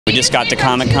We just got to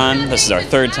Comic-Con. This is our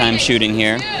third time shooting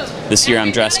here. This year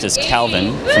I'm dressed as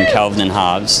Calvin from Calvin and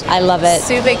Hobbes. I love it.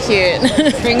 Super cute.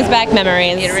 Brings back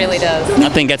memories. It really does.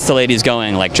 Nothing gets the ladies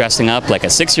going like dressing up like a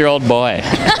 6-year-old boy.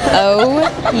 Oh,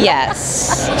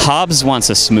 yes. Hobbes wants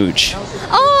a smooch.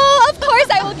 Oh, of course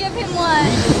I will give him one.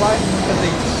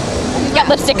 He's got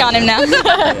lipstick on him now.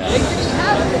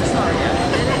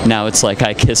 Now it's like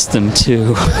I kissed them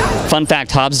too. Fun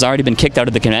fact, Hobbes has already been kicked out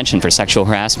of the convention for sexual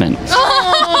harassment.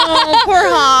 Oh, poor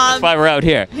Hobbs. That's why we're out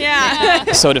here.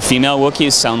 Yeah. So do female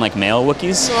Wookiees sound like male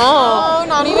Wookiees? Oh,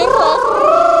 not even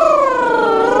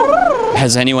close.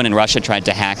 Has anyone in Russia tried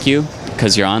to hack you?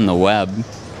 Because you're on the web.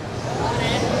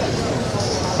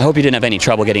 I hope you didn't have any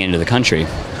trouble getting into the country.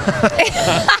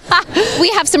 We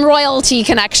have some royalty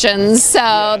connections,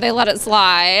 so they let it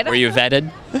slide. Were you vetted?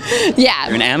 Yeah.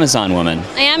 You're an Amazon woman.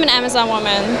 I am an Amazon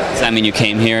woman. Does that mean you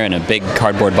came here in a big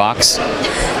cardboard box?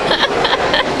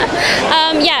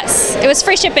 Yes, it was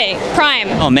free shipping, Prime.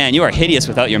 Oh man, you are hideous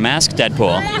without your mask,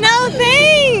 Deadpool. No,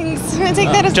 thanks. I'm gonna take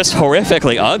that as Just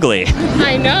horrifically ugly.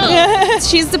 I know.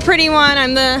 She's the pretty one.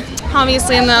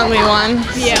 Obviously I'm the ugly one.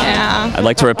 Yeah. I'd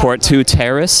like to report 2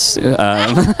 terrorists.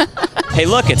 Hey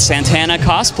look, it's Santana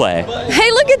cosplay.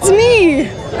 Hey, look, it's me.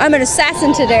 I'm an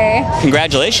assassin today.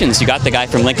 Congratulations, you got the guy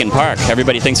from Lincoln Park.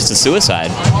 Everybody thinks it's a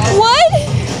suicide. What?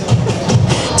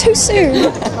 Too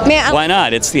soon. Man, Why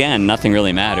not? It's the end. Nothing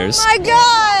really matters. oh my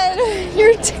God.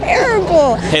 You're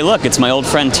terrible. Hey look, it's my old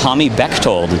friend Tommy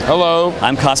Bechtold. Hello.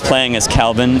 I'm cosplaying as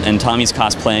Calvin, and Tommy's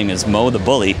cosplaying as Mo the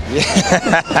Bully.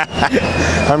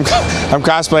 I'm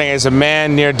cosplaying as a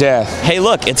man near death. Hey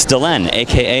look, it's Delenn,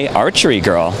 aka Archery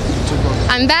Girl.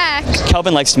 I'm back.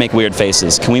 Calvin likes to make weird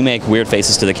faces. Can we make weird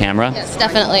faces to the camera? Yes,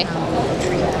 definitely.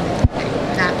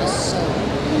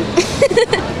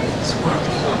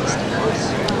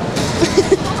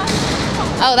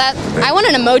 Oh, I want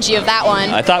an emoji of that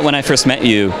one. I thought when I first met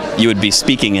you, you would be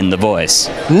speaking in the voice.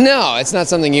 No, it's not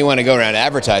something you want to go around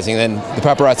advertising. Then the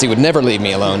paparazzi would never leave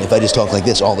me alone if I just talk like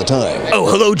this all the time. Oh,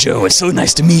 hello, Joe. It's so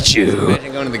nice to meet you.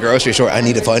 Imagine going to the grocery store. I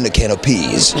need to find a can of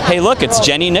peas. Hey, look, it's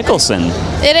Jenny Nicholson.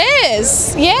 It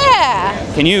is, yeah.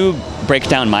 Can you break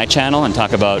down my channel and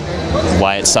talk about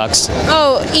why it sucks?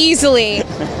 Oh, easily.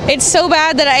 It's so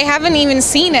bad that I haven't even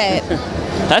seen it.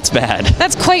 That's bad.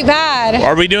 That's quite bad.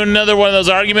 Are we doing another one of those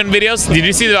argument videos? Did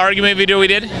you see the argument video we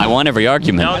did? I won every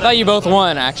argument. No, I thought you both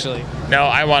won, actually. No,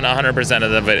 I won 100%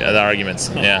 of the arguments.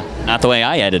 Yeah. Not the way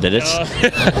I edited it.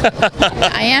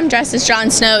 I am dressed as Jon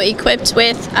Snow, equipped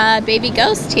with baby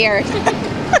ghost here.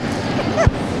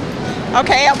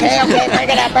 Okay, bring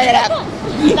it up.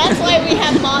 That's why we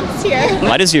have moths here.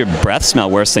 Why does your breath smell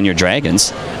worse than your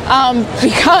dragon's?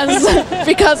 Because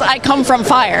I come from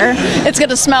fire. It's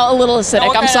gonna smell a little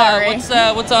acidic. I'm sorry.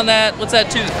 What's on that? What's that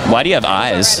tooth? Why do you have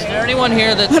eyes? Is there anyone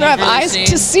here that I don't have eyes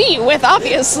to see with,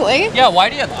 obviously. Yeah, why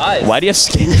do you have eyes? Why do you have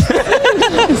skin?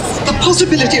 The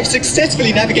possibility of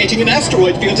successfully navigating an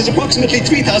asteroid field is approximately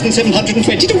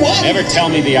 3,720 to 1. Never tell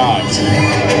me the odds.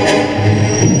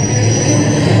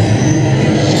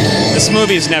 This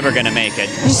movie's never gonna make it.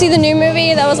 Did you see the new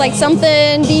movie that was like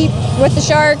something deep with the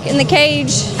shark in the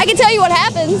cage? I can tell you what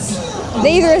happens.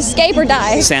 They either escape or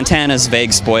die. Santana's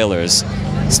vague spoilers.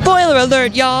 Spoiler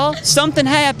alert, y'all. Something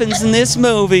happens in this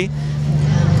movie.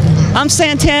 I'm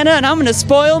Santana and I'm gonna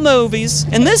spoil movies.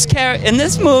 In this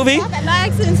movie,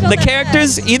 the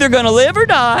character's either gonna live or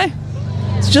die.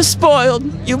 It's just spoiled.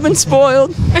 You've been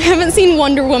spoiled. I haven't seen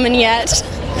Wonder Woman yet.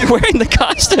 You're wearing the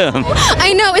costume.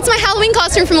 I know, it's my Halloween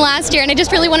costume from last year and I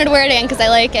just really wanted to wear it in because I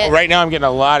like it. Right now I'm getting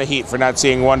a lot of heat for not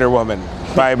seeing Wonder Woman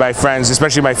by friends,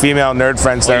 especially my female nerd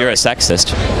friends. Well, you're a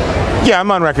sexist. Yeah, I'm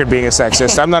on record being a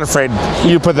sexist. I'm not afraid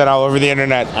you put that all over the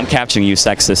internet. I'm capturing you,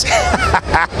 sexist.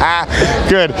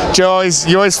 Good. Joe,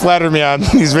 you always flatter me on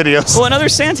these videos. Well, another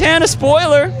Santana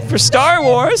spoiler for Star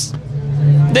Wars.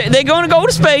 They're gonna go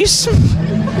to space.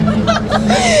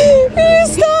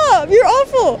 Stop! You're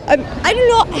awful. I do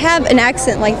not have an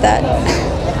accent like that.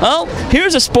 Well,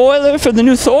 here's a spoiler for the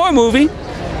new Thor movie.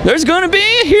 There's gonna be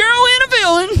a hero and a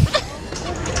villain.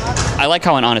 I like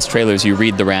how in Honest Trailers you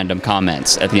read the random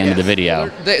comments at the end of the video.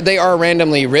 They are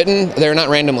randomly written. They're not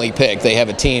randomly picked. They have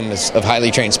a team of highly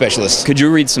trained specialists. Could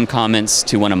you read some comments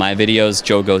to one of my videos,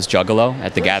 Joe Goes Juggalo,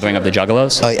 at the Gathering of the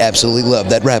Juggalos? I absolutely love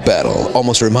that rap battle.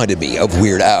 Almost reminded me of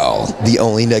Weird Al. The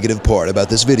only negative part about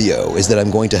this video is that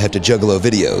I'm going to have to juggalo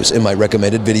videos in my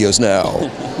recommended videos now.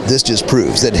 This just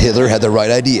proves that Hitler had the right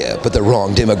idea, but the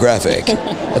wrong demographic.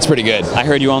 That's pretty good. I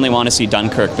heard you only want to see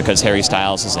Dunkirk because Harry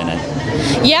Styles is in it.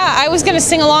 Yeah, I was gonna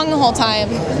sing along the whole time.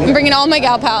 I'm bringing all my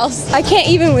gal pals. I can't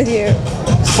even with you.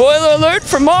 Spoiler alert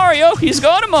for Mario, he's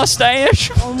got a mustache.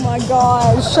 Oh my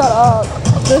God, shut up.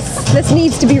 This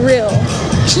needs to be real.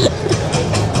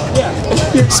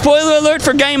 Spoiler alert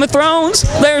for Game of Thrones.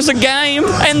 There's a game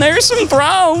and there's some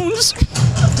thrones.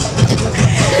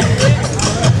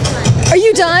 Are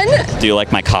you done? Do you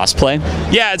like my cosplay?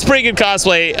 Yeah, it's pretty good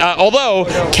cosplay. Although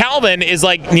Calvin is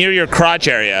like near your crotch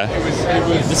area.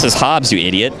 This is Hobbes, you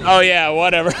idiot. Oh yeah,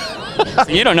 whatever.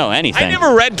 You don't know anything. I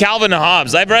never read Calvin and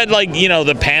Hobbes. I've read like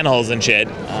the panels and shit.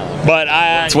 But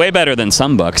it's way better than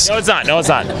some books. No, it's not. No, it's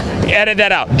not. Edit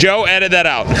that out, Joe. Edit that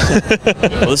out.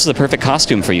 Well, this is the perfect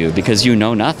costume for you because you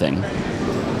know nothing.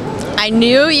 I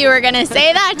knew you were going to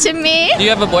say that to me. Do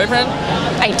you have a boyfriend?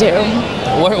 I do.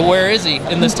 Where is he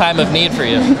in this time of need for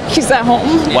you? He's at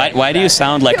home. Why do you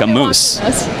sound like a moose?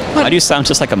 Why do you sound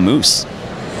just like a moose?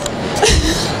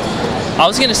 I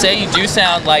was gonna say you do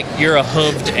sound like you're a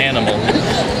hooved animal.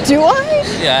 Do I?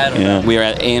 Yeah, I don't know. We are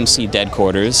at AMC Dead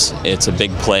Quarters. It's a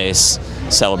big place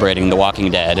celebrating The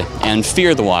Walking Dead and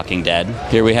Fear the Walking Dead.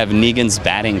 Here we have Negan's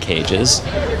batting cages.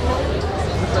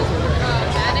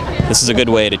 This is a good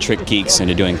way to trick geeks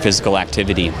into doing physical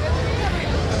activity.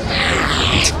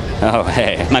 Oh,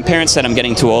 hey. My parents said I'm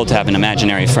getting too old to have an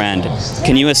imaginary friend.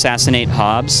 Can you assassinate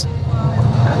Hobbes?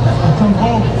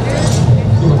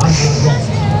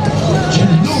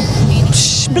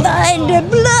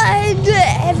 Blood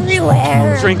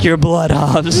everywhere. Drink your blood,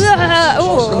 Hobbes.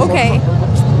 Oh, okay.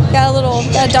 Got a little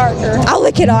darker. I'll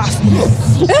lick it off.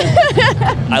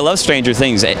 I love Stranger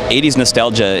Things. 80s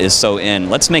nostalgia is so in.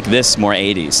 Let's make this more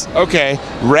 80s. Okay,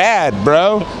 rad,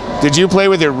 bro. Did you play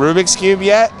with your Rubik's Cube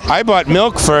yet? I bought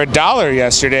milk for $1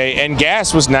 yesterday and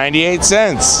gas was 98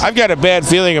 cents. I've got a bad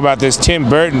feeling about this Tim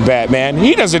Burton Batman.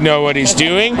 He doesn't know what he's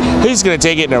doing. He's gonna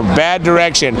take it in a bad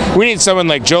direction. We need someone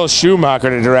like Joel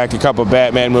Schumacher to direct a couple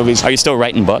Batman movies. Are you still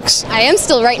writing books? I am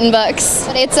still writing books.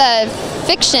 It's a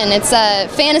fiction. It's a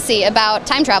fantasy about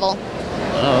time travel.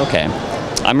 Oh, okay.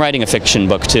 I'm writing a fiction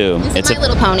book too. It's My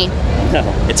Little Pony. No,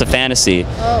 it's a fantasy.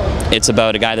 Oh. It's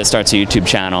about a guy that starts a YouTube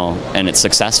channel and it's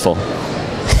successful.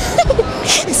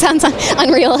 Sounds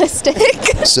unrealistic.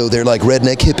 So they're like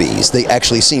redneck hippies. They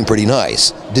actually seem pretty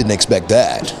nice. Didn't expect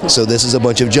that. So this is a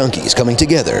bunch of junkies coming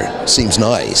together. Seems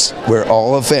nice. We're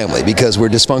all a family because we're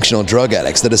dysfunctional drug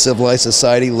addicts that a civilized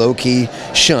society low-key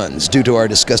shuns due to our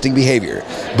disgusting behavior.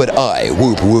 But I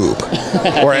whoop whoop.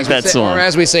 Or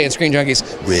as we say in Screen Junkies,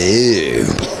 whoop.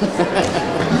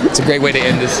 It's a great way to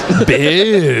end this.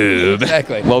 Boob.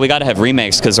 Exactly. Well, we got to have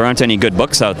remakes because there aren't any good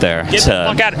books out there. Get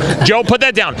the fuck out. Joe, put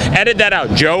that down. Edit that out.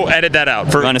 Joe, edit that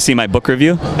out. You want to see my book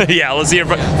review? Yeah, let's see your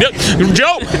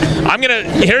Joe,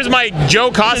 here's my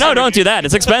Joe costume. No, don't do that.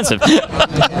 It's expensive.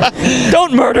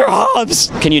 Don't murder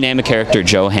Hobbes. Can you name a character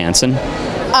Joe Hansen?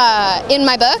 In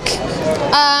my book,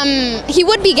 he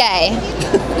would be gay.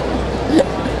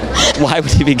 Why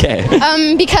would he be gay?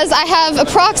 Because I have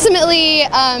approximately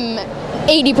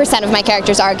 80% of my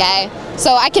characters are gay.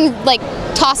 So I can like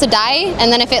toss a die,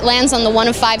 and then if it lands on the one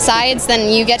of 5 sides,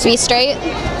 then you get to be straight.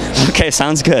 Okay,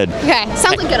 sounds good. Okay,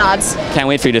 sounds like good odds. Can't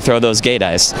wait for you to throw those gay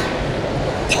dice. I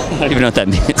don't even know what that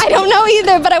means. I don't know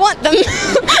either, but I want them.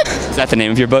 Is that the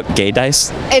name of your book, Gay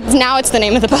Dice? Now it's the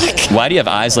name of the book. Why do you have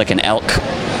eyes like an elk?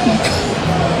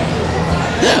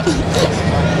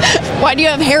 Why do you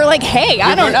have hair like hay?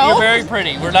 I don't know. You're very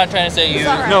pretty. We're not trying to say you.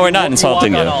 No, we're not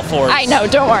insulting walk you. on all fours. I know,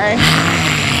 don't worry.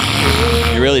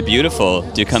 You're really beautiful.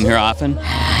 Do you come here often?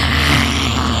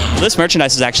 This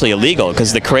merchandise is actually illegal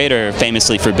because the creator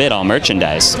famously forbid all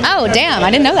merchandise. Oh, damn, I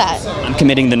didn't know that. I'm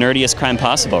committing the nerdiest crime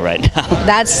possible right now.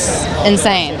 That's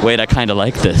insane. Wait, I kind of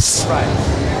like this.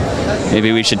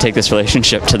 Maybe we should take this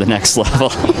relationship to the next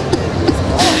level.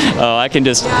 Oh, I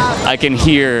can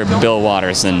hear Bill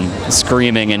Watterson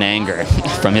screaming in anger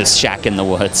from his shack in the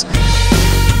woods.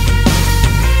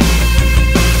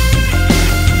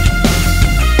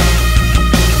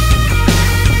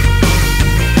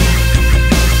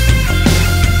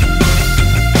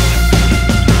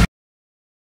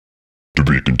 To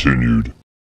be continued.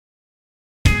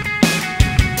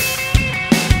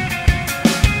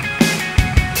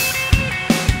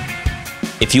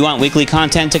 If you want weekly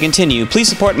content to continue, please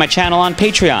support my channel on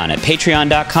Patreon at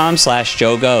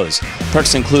patreon.com/JoeGoes.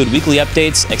 Perks include weekly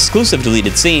updates, exclusive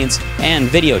deleted scenes, and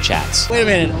video chats. Wait a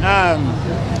minute.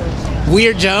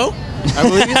 Weird Joe? I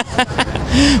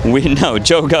believe No,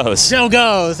 Joe Goes. Joe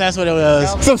Goes, that's what it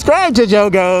was. Subscribe to Joe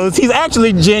Goes. He's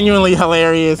actually genuinely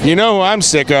hilarious. You know who I'm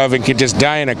sick of and could just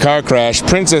die in a car crash?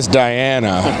 Princess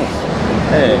Diana.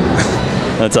 Hey.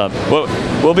 What's up?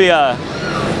 We'll be,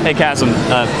 hey, Chasm,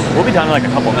 we'll be done in like a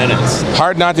couple minutes.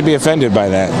 Hard not to be offended by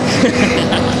that.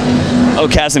 Oh,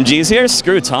 Chasm G's here?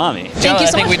 Screw Tommy. Joe, I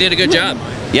think we did a good job.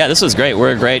 Yeah, this was great.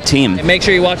 We're a great team. And make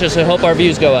sure you watch us. I hope our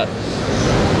views go up.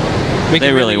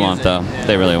 They really won't, though.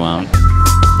 They really won't.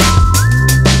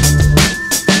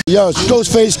 Yo, it's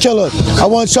Ghostface Killer. I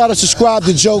want y'all to subscribe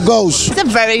to Joe Ghost. He's a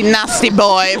very nasty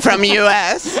boy from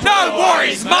US. No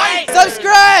worries, mate!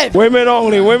 Subscribe! Women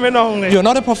only, women only. You're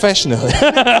not a professional.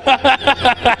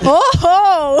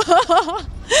 Oh,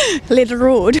 little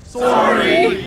rude. Sorry.